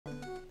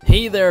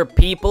Hey there,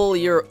 people,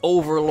 your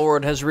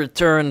overlord has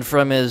returned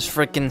from his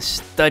frickin'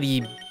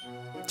 study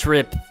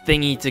trip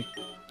thingy to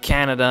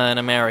Canada and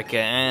America,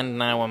 and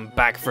now I'm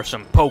back for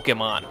some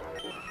Pokémon.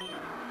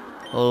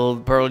 We'll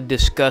probably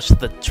discuss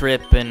the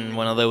trip in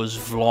one of those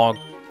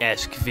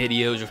vlog-esque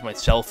videos with my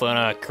cell phone.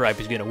 Ah, crap,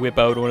 he's gonna whip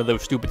out one of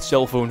those stupid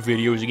cell phone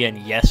videos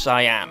again. Yes,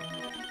 I am.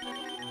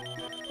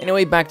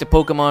 Anyway, back to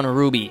Pokemon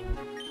Ruby.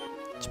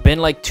 It's been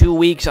like 2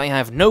 weeks, I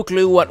have no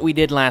clue what we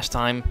did last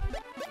time.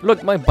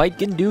 Look, my bike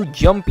can do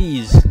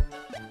jumpies.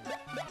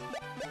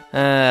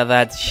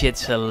 That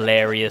shit's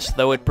hilarious,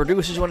 though it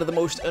produces one of the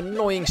most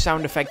annoying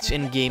sound effects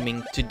in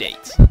gaming to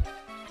date.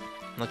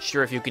 Not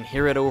sure if you can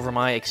hear it over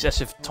my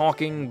excessive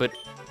talking, but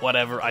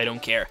whatever, I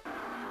don't care.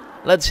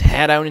 Let's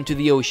head out into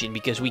the ocean,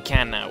 because we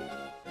can now.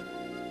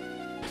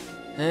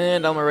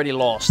 And I'm already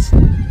lost.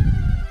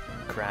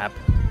 Crap.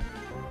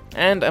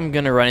 And I'm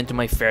gonna run into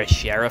my fair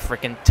share of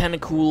frickin'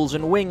 Tentacools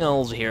and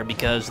Wingulls here,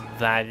 because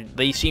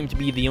they seem to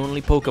be the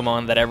only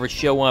Pokemon that ever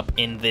show up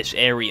in this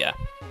area.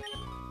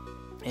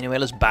 Anyway,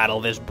 let's battle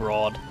this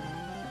broad.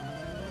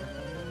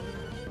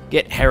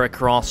 Get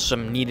Heracross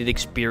some needed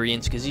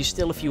experience, because he's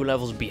still a few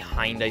levels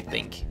behind, I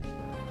think.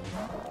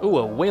 Ooh,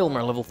 a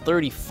Wailmer, level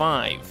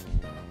 35.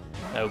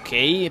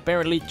 Okay,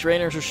 apparently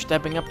trainers are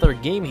stepping up their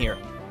game here.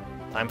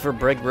 Time for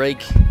Brick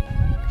Break.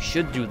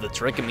 Should do the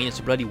trick, I mean, it's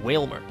a bloody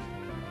Wailmer.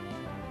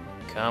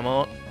 Come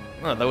on.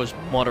 Oh, that was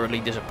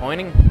moderately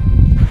disappointing.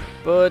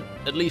 But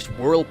at least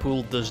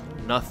Whirlpool does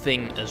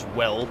nothing as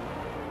well.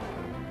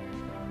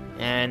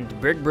 And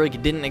Brick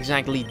Break didn't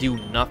exactly do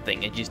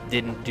nothing, it just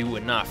didn't do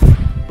enough.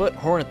 But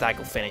Horn Attack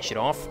will finish it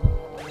off.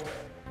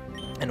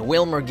 And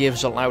Wailmer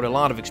gives out a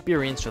lot of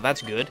experience, so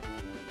that's good.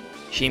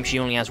 Shame she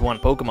only has one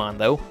Pokemon,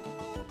 though.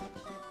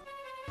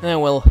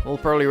 Well, we'll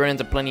probably run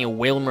into plenty of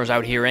Wailmers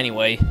out here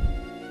anyway.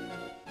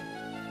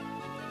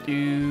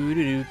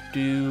 And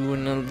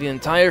the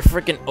entire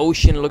freaking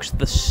ocean looks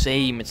the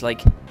same. It's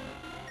like,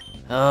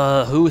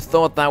 who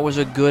thought that was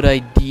a good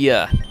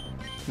idea?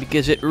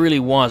 Because it really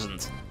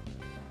wasn't.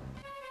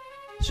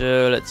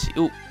 So let's see.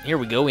 Oh, here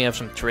we go. We have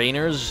some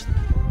trainers.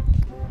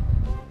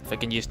 If I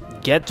can just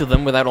get to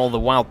them without all the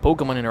wild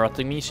Pokemon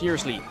interrupting me,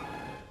 seriously.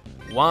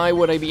 Why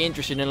would I be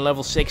interested in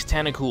level 6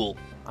 Tentacool?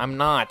 I'm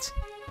not.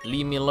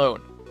 Leave me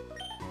alone.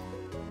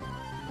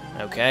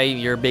 Okay,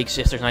 your big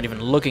sister's not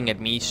even looking at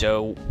me,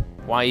 so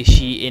why is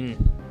she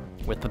in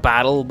with the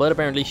battle? But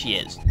apparently she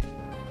is.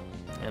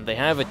 And they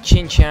have a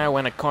Chinchou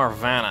and a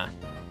Carvanha.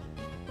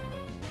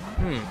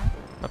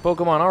 My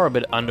Pokemon are a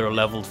bit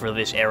under-leveled for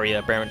this area,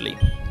 apparently.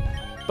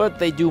 But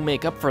they do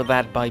make up for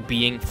that by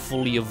being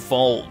fully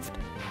evolved.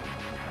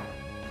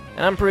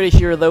 And I'm pretty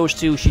sure those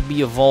two should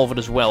be evolved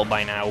as well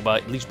by now,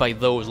 but at least by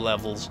those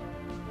levels.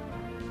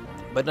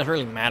 But it doesn't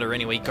really matter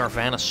anyway,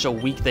 Carvanha's so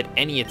weak that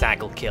any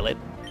attack will kill it.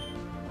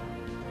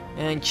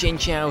 And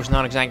Chinchou's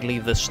not exactly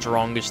the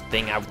strongest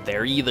thing out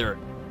there either.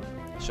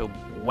 So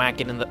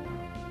whack it in the...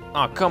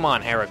 Oh, come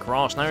on,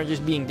 Heracross, now you're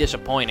just being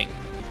disappointing.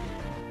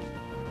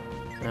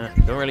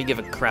 Don't really give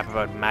a crap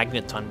about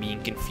Magneton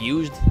being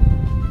confused.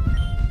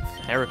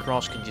 If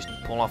Heracross can just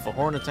pull off a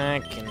Horn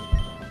Attack and,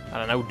 I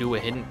don't know, do a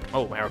hidden...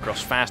 Oh,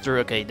 Heracross faster,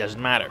 okay,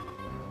 doesn't matter.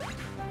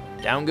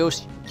 Down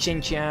goes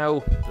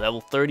Chinchou,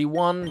 level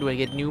 31. Do I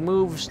get new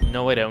moves?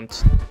 No, I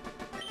don't.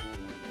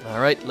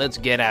 Alright, let's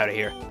get out of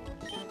here.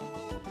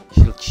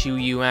 She'll chew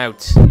you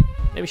out.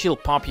 Maybe she'll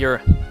pop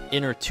your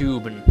inner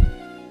tube and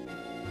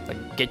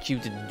like, get you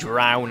to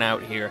drown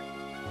out here.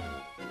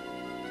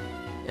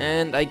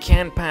 And I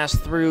can't pass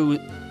through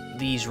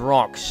these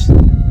rocks.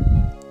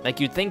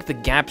 Like, you'd think the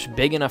gap's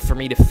big enough for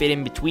me to fit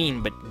in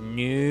between, but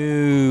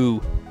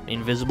no.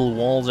 Invisible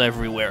walls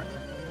everywhere.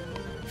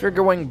 If you're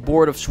growing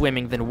bored of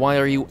swimming, then why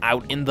are you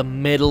out in the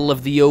middle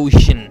of the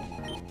ocean?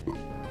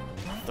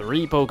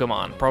 3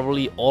 Pokemon.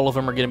 Probably all of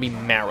them are going to be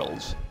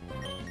Marils.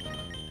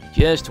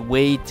 Just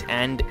wait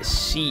and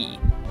see.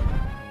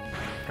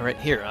 Alright,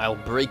 here, I'll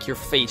break your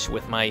face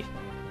with my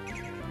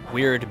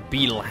weird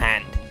beetle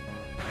hand.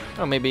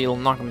 Oh, maybe he'll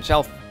knock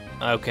himself...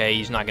 Okay,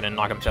 he's not gonna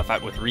knock himself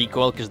out with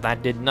recoil, because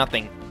that did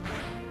nothing.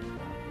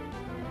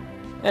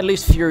 At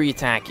least Fury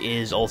Attack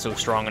is also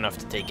strong enough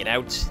to take it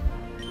out.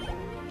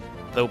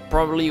 Though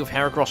probably if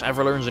Heracross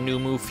ever learns a new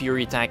move,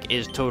 Fury Attack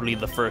is totally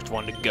the first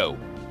one to go.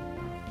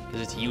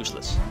 Because it's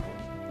useless.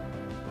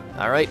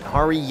 Alright,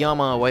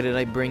 Hariyama, why did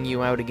I bring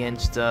you out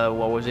against,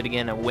 what was it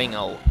again, a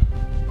Wingull?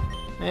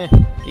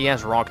 He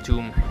has Rock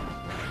Tomb.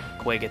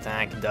 Quake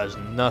Attack does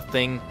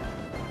nothing.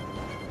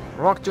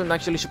 Rock Tomb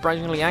actually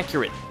surprisingly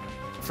accurate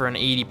for an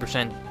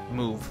 80%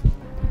 move.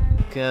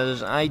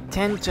 Because I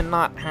tend to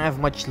not have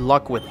much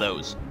luck with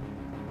those.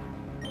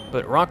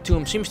 But Rock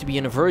Tomb seems to be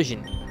an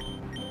aversion.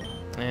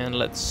 And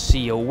let's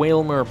see, a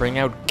Wailmer bring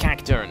out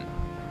Cacturne.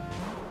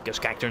 Because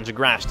Cacturne's a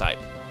grass type.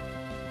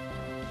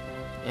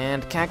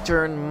 And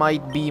Cacturne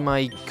might be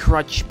my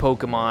crutch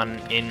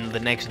Pokemon in the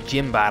next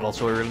gym battle,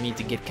 so I really need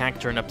to get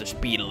Cacturne up to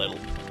speed a little.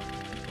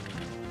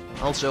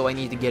 Also, I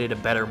need to get it a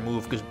better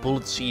move, because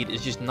Bullet Seed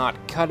is just not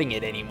cutting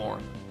it anymore.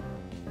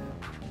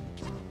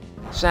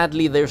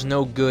 Sadly, there's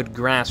no good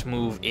grass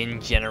move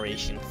in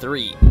Generation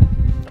 3.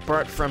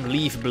 Apart from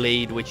Leaf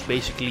Blade, which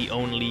basically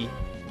only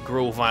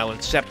Grovyle and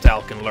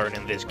Sceptile can learn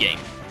in this game.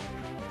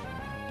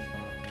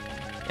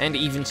 And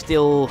even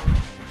still,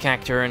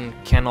 Cacturne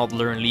cannot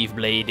learn Leaf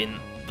Blade in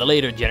the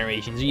later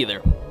generations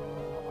either.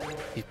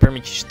 He's pretty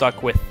much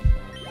stuck with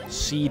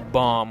Seed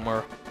Bomb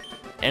or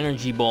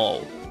Energy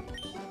Ball,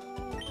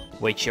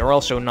 which are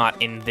also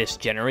not in this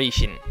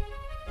generation.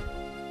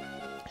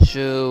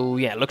 So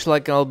yeah, looks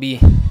like I'll be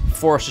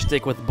forced to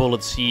stick with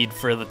Bullet Seed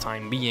for the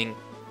time being.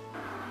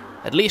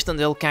 At least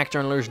until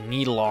Cacturne learns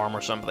Needle Arm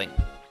or something.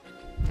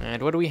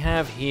 And what do we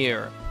have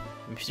here?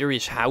 A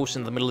mysterious house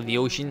in the middle of the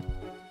ocean.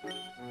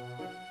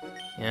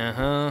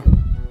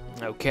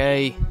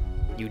 Okay.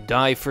 You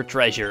die for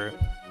treasure.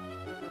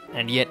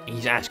 And yet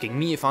he's asking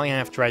me if I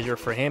have treasure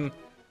for him.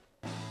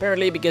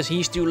 Apparently because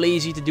he's too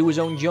lazy to do his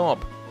own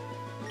job.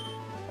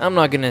 I'm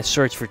not gonna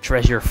search for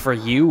treasure for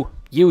you.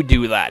 You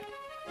do that.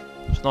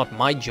 It's not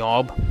my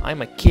job.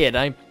 I'm a kid.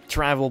 I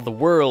travel the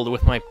world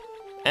with my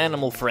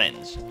animal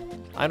friends.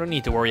 I don't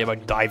need to worry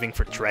about diving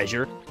for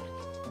treasure.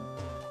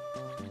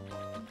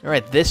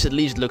 Alright, this at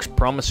least looks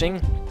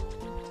promising.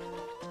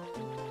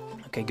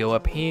 Okay, go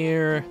up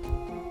here.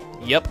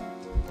 Yep.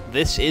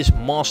 This is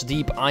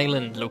Mossdeep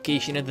Island,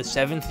 location at the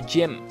 7th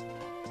gym.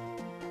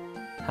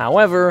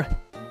 However,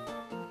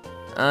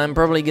 I'm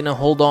probably gonna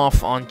hold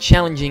off on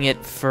challenging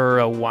it for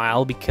a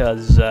while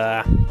because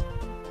the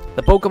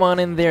Pokemon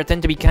in there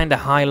tend to be kinda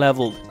high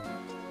leveled.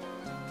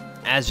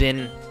 As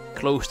in,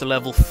 close to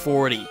level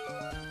 40.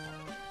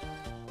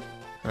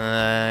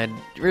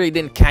 Really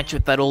didn't catch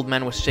what that old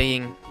man was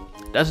saying.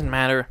 Doesn't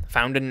matter,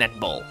 found a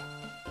netball.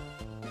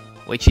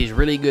 Which is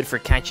really good for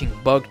catching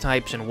bug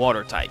types and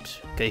water types.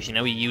 Because, you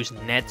know, you use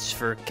nets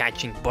for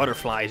catching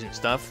butterflies and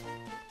stuff.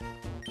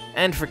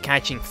 And for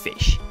catching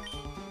fish.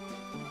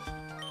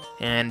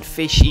 And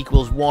fish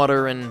equals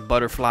water and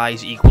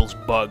butterflies equals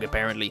bug,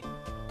 apparently.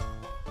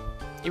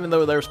 Even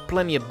though there's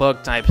plenty of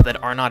bug types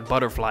that are not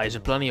butterflies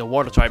and plenty of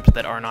water types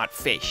that are not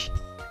fish.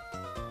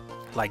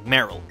 Like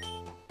Meryl.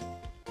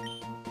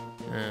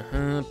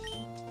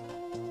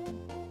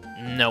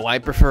 No, I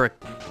prefer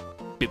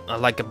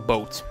like a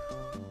boat.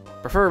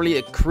 Preferably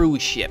a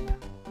cruise ship.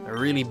 A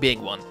really big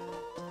one.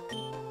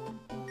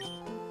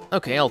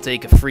 Okay, I'll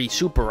take a free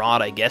Super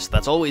Rod, I guess.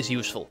 That's always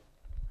useful.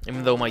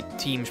 Even though my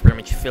team's pretty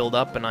much filled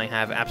up and I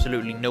have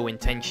absolutely no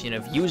intention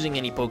of using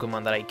any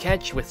Pokemon that I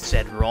catch with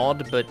said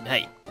rod, but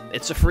hey,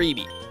 it's a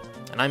freebie.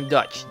 And I'm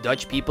Dutch.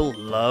 Dutch people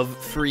love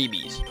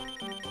freebies.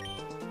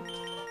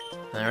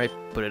 Alright,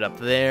 put it up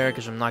there,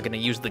 because I'm not going to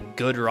use the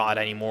good rod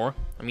anymore.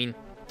 I mean,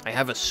 I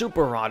have a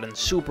Super Rod, and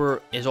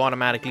Super is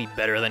automatically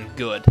better than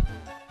good.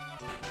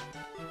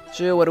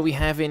 So, what do we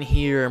have in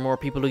here? More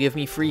people to give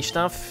me free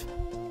stuff?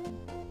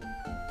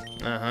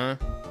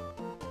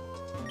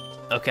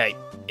 Okay,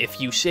 if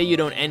you say you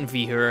don't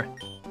envy her,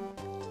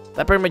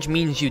 that pretty much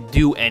means you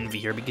do envy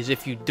her, because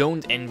if you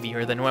don't envy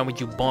her, then why would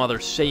you bother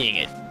saying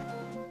it?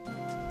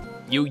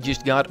 You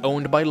just got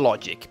owned by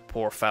logic,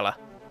 poor fella.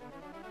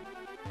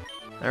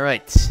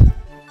 Alright.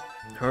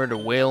 Heard a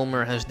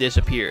Wailmer has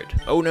disappeared.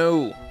 Oh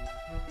no!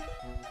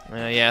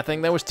 Yeah, I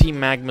think that was Team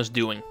Magma's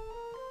doing.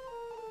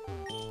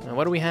 Now,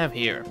 what do we have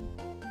here?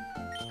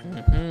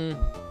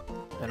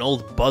 An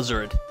old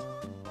buzzard.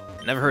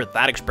 Never heard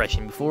that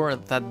expression before.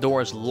 That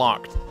door is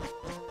locked.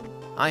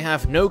 I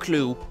have no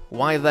clue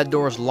why that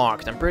door is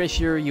locked. I'm pretty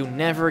sure you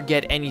never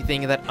get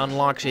anything that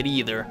unlocks it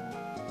either.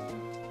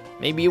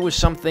 Maybe it was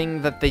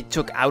something that they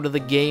took out of the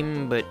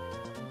game, but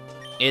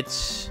it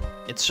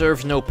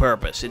serves no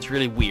purpose. It's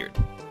really weird.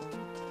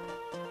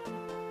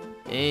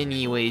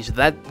 Anyways,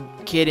 that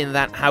kid in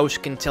that house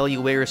can tell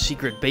you where a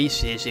secret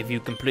base is if you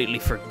completely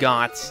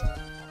forgot.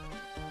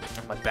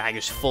 My bag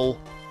is full.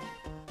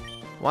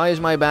 Why is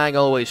my bag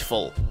always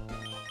full?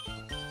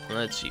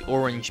 Let's see,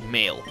 orange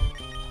mail.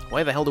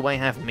 Why the hell do I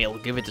have mail?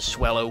 Give it to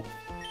Swellow.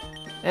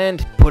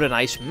 And put a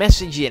nice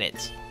message in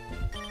it.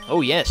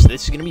 Oh yes,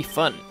 this is gonna be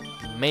fun.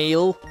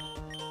 Mail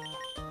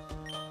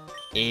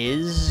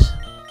is...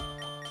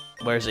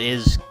 Where's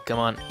is? Come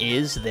on,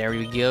 is. There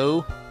we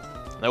go.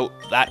 No,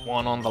 that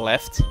one on the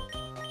left.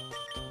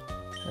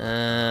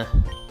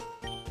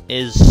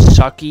 Is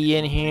sucky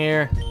in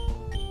here?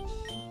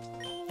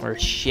 Or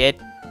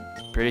shit?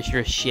 Pretty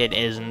sure shit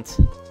isn't.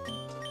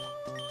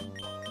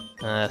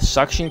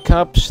 Suction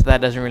cups?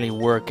 That doesn't really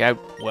work out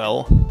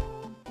well.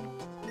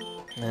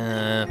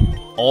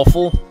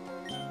 Awful?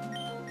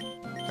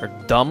 Or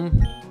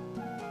dumb?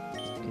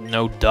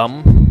 No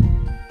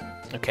dumb.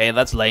 Okay,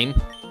 that's lame.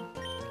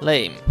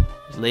 Lame.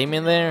 Is lame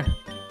in there?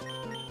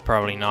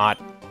 Probably not.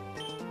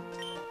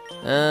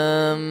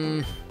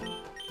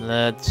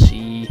 Let's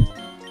see.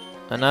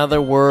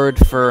 Another word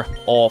for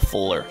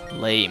awful or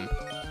lame.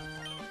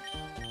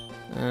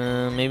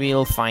 Maybe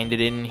you'll find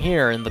it in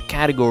here in the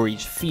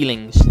categories,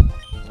 feelings.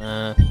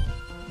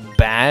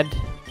 Bad?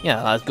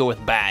 Yeah, let's go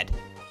with bad.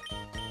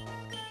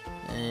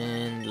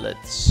 And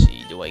let's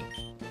see, do I...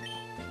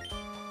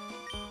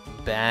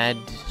 Bad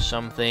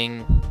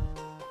something?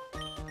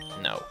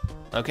 No.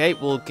 Okay,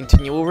 we'll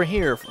continue over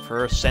here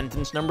for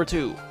sentence number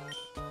 2.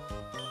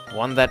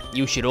 One that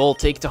you should all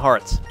take to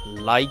heart.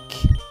 Like...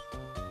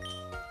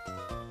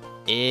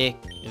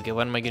 Okay,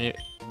 what am I gonna...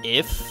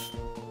 If...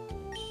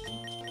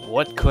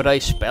 What could I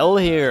spell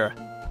here?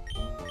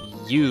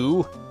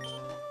 You...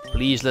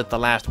 Please let the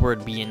last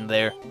word be in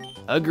there.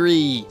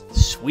 Agree.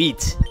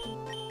 Sweet.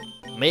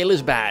 Mail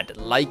is bad.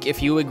 Like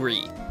if you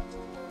agree.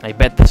 I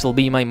bet this will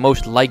be my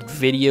most liked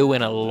video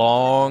in a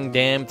long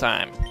damn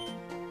time.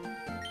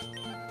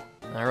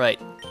 Alright.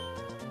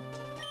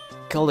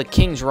 Called a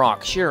King's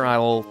Rock. Sure,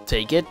 I'll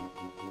take it.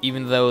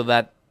 Even though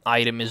that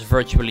item is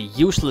virtually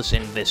useless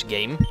in this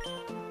game.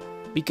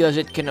 Because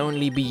it can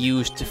only be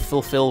used to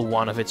fulfill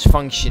one of its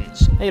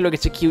functions. Hey look,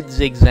 it's a cute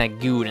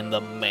zigzag goon in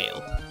the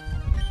mail.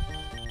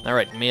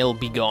 Alright, mail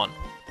be gone.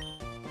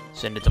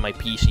 Send it to my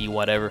PC,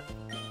 whatever.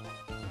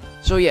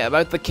 So yeah,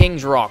 about the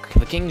King's Rock.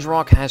 The King's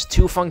Rock has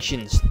two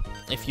functions.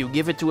 If you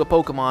give it to a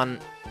Pokemon,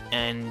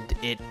 and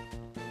it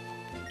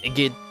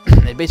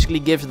basically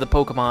gives the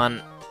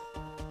Pokemon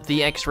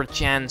the extra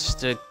chance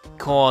to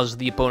cause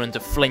the opponent to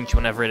flinch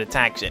whenever it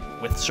attacks it,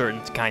 with certain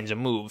kinds of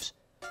moves.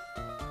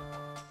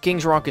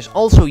 King's Rock is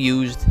also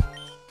used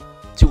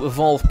to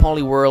evolve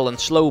Poliwhirl and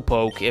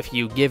Slowpoke if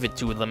you give it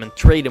to them and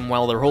trade them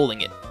while they're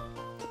holding it.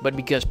 But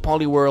because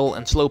Poliwhirl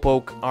and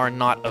Slowpoke are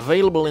not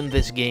available in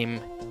this game,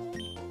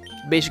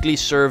 it basically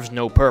serves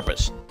no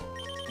purpose.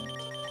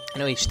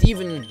 Anyway,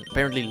 Steven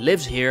apparently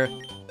lives here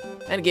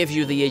and gives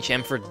you the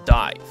HM for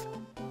Dive,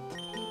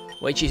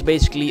 which is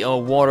basically a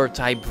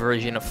water-type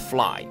version of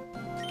Fly,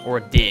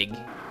 or Dig.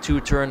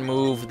 Two-turn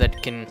move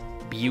that can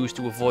be used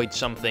to avoid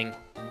something.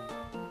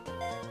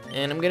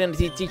 And I'm gonna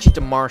teach it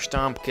to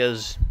Marshtomp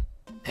because,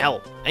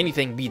 hell,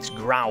 anything beats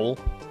Growl.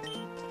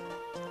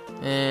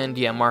 And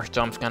yeah,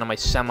 Marshtomp's kind of my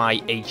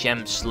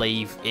semi-HM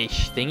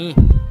slave-ish thingy.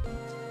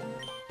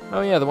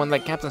 Oh yeah, the one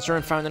that Captain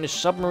Stern found in his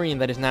submarine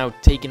that is now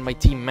taken by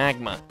Team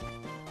Magma.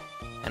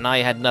 And I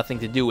had nothing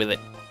to do with it.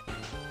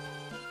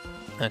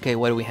 Okay,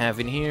 what do we have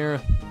in here?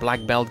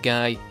 Black belt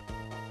guy.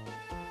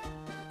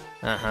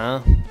 Uh-huh.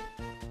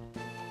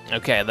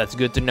 Okay, that's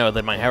good to know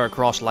that my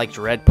Heracross likes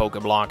red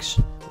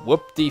Pokeblocks.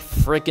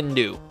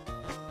 Whoop-de-frickin-do.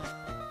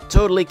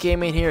 Totally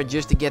came in here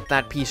just to get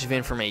that piece of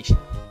information.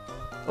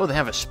 Oh, they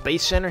have a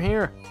space center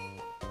here?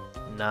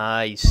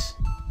 Nice.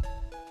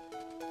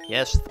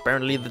 Yes,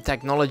 apparently the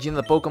technology in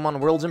the Pokemon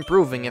world's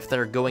improving if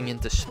they're going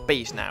into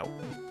space now.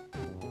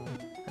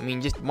 I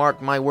mean, just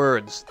mark my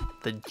words.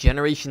 The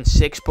Generation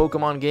 6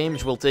 Pokemon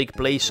games will take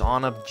place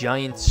on a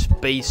giant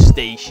space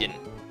station.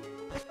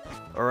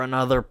 Or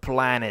another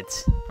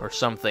planet, or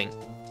something.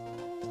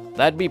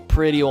 That'd be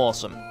pretty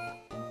awesome.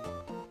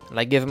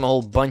 Like, give him a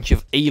whole bunch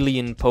of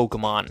alien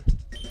Pokemon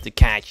to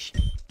catch.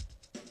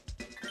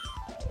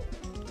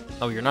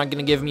 Oh, you're not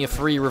gonna give me a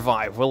free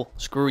revive. Well,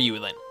 screw you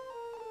then.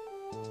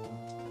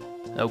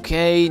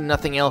 Okay,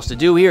 nothing else to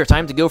do here.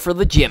 Time to go for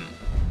the gym.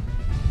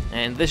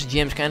 And this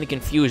gym's kind of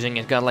confusing.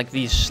 It's got like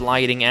these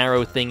sliding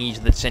arrow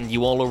thingies that send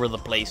you all over the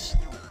place.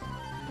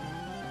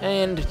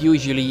 And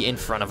usually in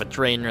front of a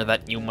trainer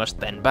that you must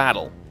then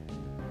battle.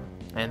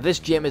 And this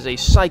gym is a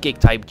psychic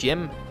type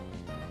gym.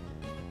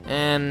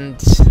 And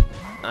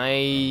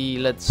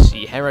let's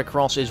see,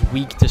 Heracross is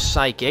weak to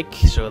psychic,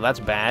 so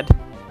that's bad.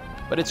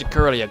 But it's a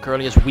Curlia.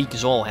 Curlia's weak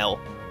as all hell.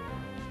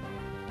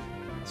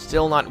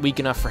 Still not weak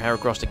enough for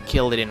Heracross to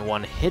kill it in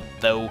one hit,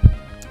 though.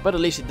 But at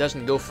least it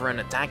doesn't go for an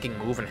attacking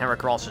move, and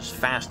Heracross is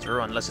faster,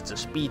 unless it's a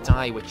speed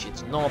tie, which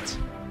it's not.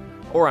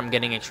 Or I'm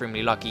getting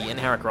extremely lucky, and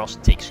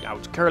Heracross takes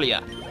out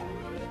Curlia.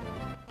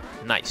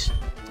 Nice.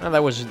 Now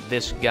that was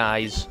this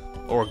guy's,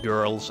 or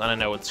girl's, I don't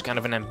know, it's kind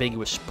of an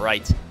ambiguous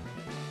sprite.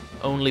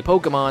 Only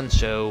Pokemon,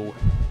 so...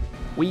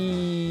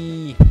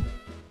 Whee!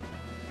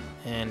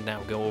 And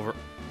now go over...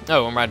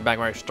 Oh, I'm right back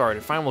where I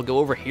started. Fine, we'll go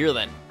over here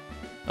then.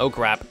 Oh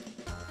crap.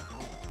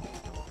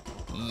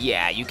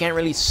 Yeah, you can't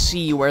really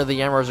see where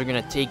the arrows are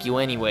gonna take you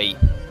anyway.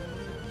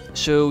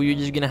 So you're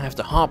just gonna have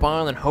to hop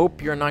on and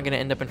hope you're not gonna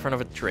end up in front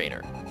of a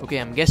trainer. Okay,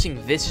 I'm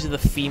guessing this is the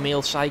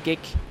female psychic.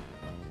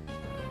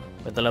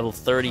 With the level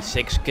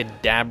 36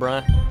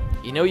 Kadabra.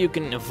 You know you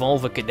can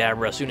evolve a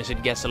Kadabra as soon as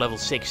it gets to level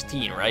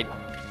 16, right?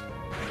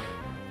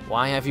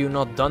 Why have you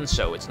not done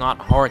so? It's not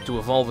hard to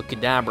evolve a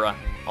Kadabra.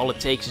 All it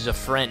takes is a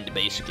friend,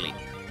 basically.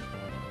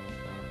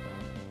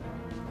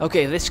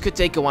 Okay, this could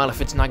take a while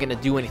if it's not gonna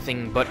do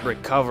anything but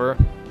recover.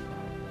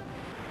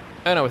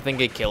 Oh no, I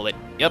think I killed it.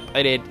 Yep,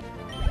 I did.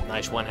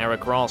 Nice one,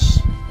 Heracross.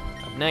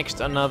 Up next,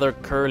 another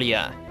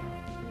Curlia.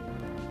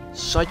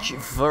 Such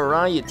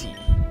variety.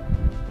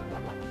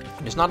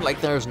 It's not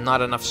like there's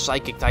not enough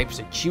psychic types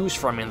to choose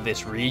from in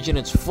this region,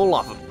 it's full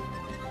of them.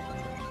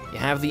 You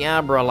have the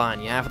Abra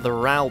line, you have the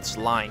Ralts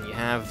line, you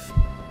have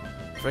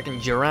frickin'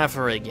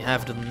 Girafarig, you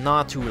have the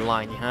Natu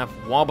line, you have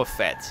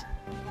Wobbuffet.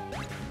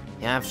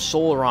 You have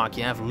Solrock,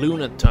 you have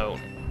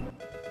Lunatone.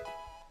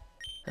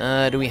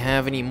 Do we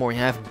have any more? You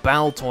have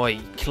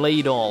Baltoy,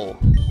 Claydol,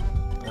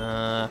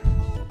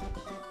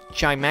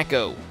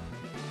 Chimecho.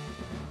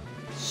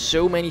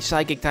 So many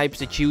psychic types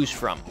to choose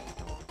from.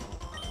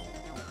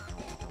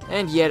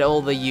 And yet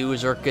all they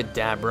use are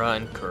Kadabra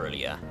and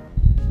Curlia.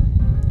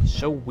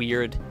 So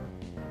weird.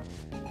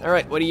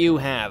 Alright, what do you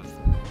have?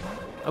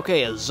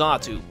 Okay, a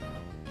Xatu.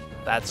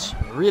 That's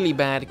really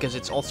bad because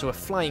it's also a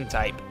flying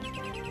type.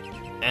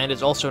 And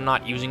it's also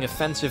not using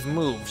offensive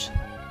moves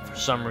for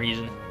some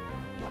reason.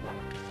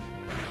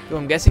 So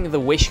I'm guessing the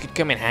Wish could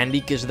come in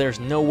handy because there's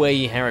no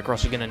way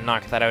Heracross is going to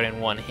knock that out in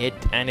one hit,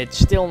 and it's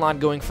still not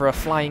going for a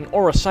flying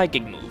or a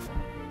psychic move.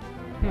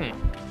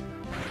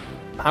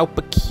 How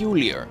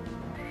peculiar.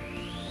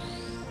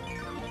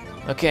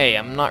 Okay,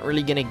 I'm not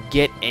really going to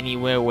get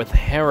anywhere with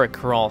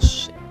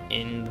Heracross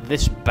in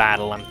this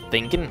battle, I'm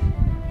thinking.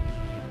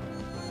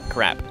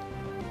 Crap.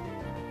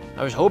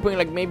 I was hoping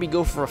like maybe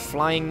go for a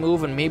flying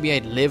move and maybe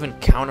I'd live and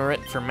counter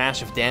it for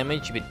massive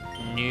damage, but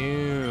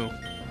no.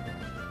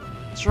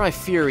 Let's try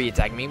Fury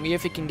Attack. Maybe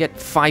if it can get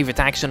 5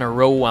 attacks in a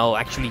row, I'll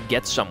actually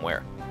get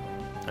somewhere.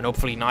 And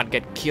hopefully not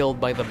get killed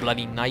by the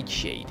bloody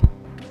Nightshade.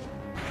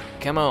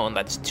 Come on,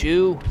 that's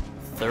 2,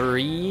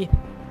 3,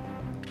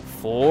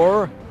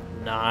 4,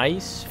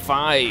 nice,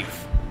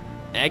 5.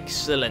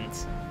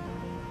 Excellent.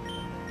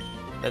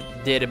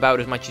 That did about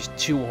as much as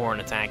 2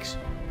 horn attacks.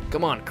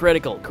 Come on,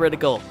 critical,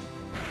 critical.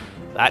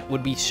 That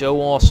would be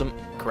so awesome.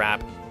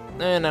 Crap.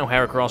 And now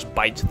Heracross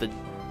bites the...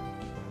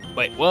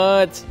 Wait,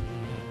 what?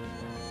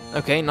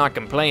 Okay, not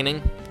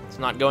complaining. It's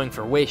not going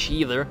for Wish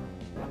either.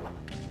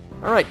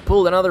 Alright,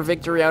 pulled another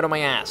victory out of my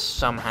ass,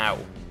 somehow.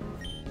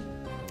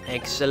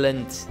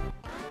 Excellent.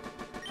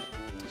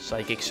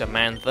 Psychic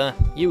Samantha,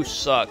 you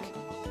suck.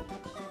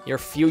 Your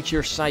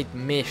future sight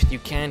missed. You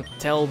can't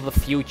tell the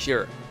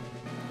future.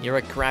 You're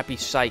a crappy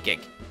psychic.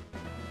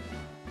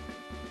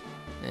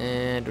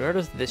 And where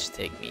does this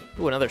take me?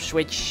 Ooh, another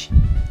switch.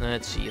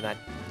 Let's see, that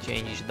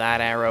changes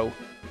that arrow.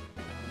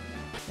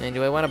 And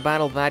do I want to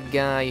battle that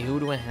guy? Who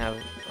do I have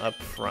up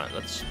front?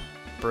 Let's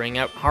bring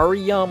out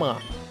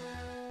Hariyama.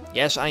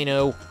 Yes, I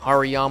know,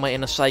 Hariyama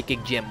in a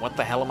psychic gym. What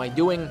the hell am I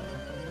doing?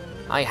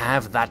 I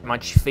have that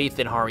much faith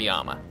in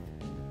Hariyama.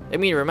 I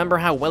mean, remember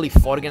how well he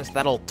fought against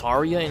that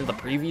Altaria in the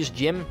previous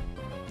gym?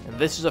 And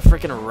this is a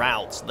freaking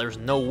Ralts. There's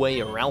no way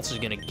a Ralts is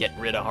gonna get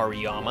rid of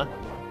Hariyama.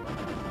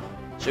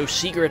 So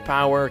secret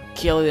power,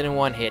 kill it in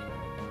one hit.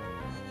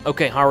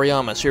 Okay,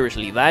 Hariyama,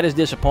 seriously, that is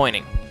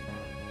disappointing.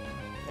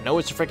 I know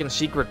it's a freaking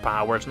secret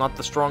power, it's not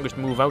the strongest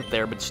move out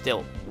there, but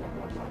still.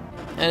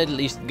 And at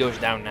least it goes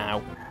down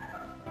now.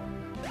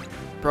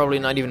 Probably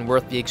not even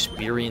worth the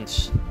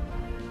experience.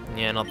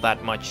 Yeah, not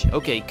that much.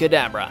 Okay,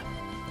 Kadabra.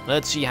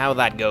 Let's see how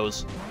that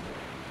goes.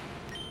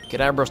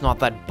 Kadabra's not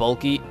that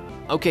bulky.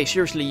 Okay,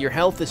 seriously, your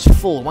health is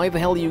full. Why the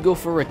hell do you go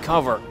for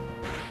recover?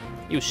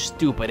 You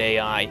stupid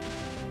AI.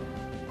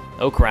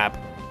 Oh crap.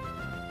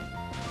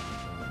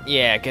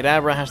 Yeah,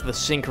 Kadabra has the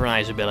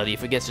synchronize ability.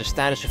 If it gets a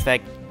status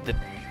effect, the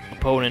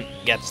opponent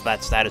gets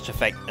that status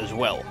effect as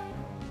well.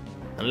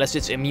 Unless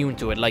it's immune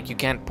to it, like you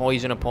can't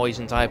poison a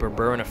poison type or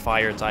burn a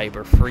fire type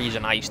or freeze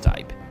an ice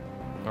type.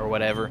 Or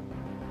whatever.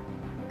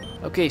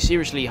 Okay,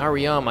 seriously,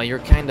 Hariyama, you're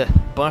kinda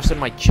busting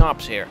my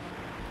chops here.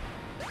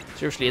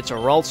 Seriously, it's a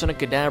Ralts and a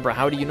Kadabra.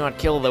 How do you not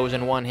kill those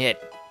in one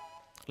hit?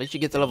 At least you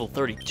get to level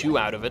 32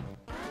 out of it.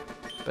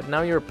 But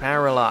now you're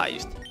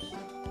paralyzed.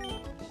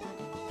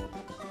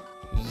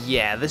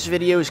 Yeah, this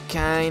video is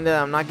kinda...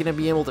 I'm not gonna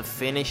be able to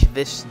finish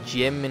this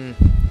gym in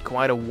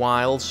quite a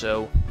while,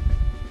 so...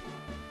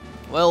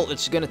 Well,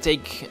 it's gonna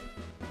take,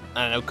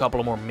 I don't know, a couple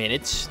of more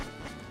minutes.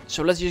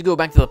 So let's just go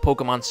back to the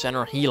Pokemon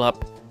Center, heal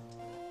up.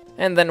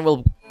 And then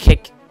we'll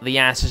kick the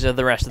asses of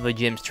the rest of the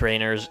gym's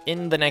trainers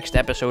in the next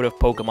episode of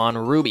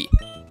Pokemon Ruby.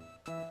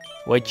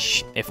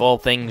 Which, if all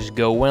things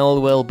go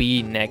well, will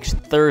be next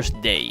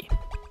Thursday.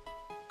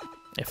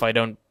 If I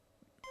don't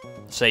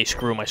say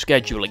screw my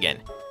schedule again.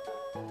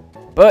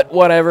 But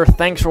whatever,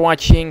 thanks for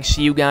watching,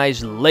 see you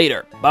guys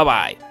later, bye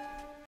bye.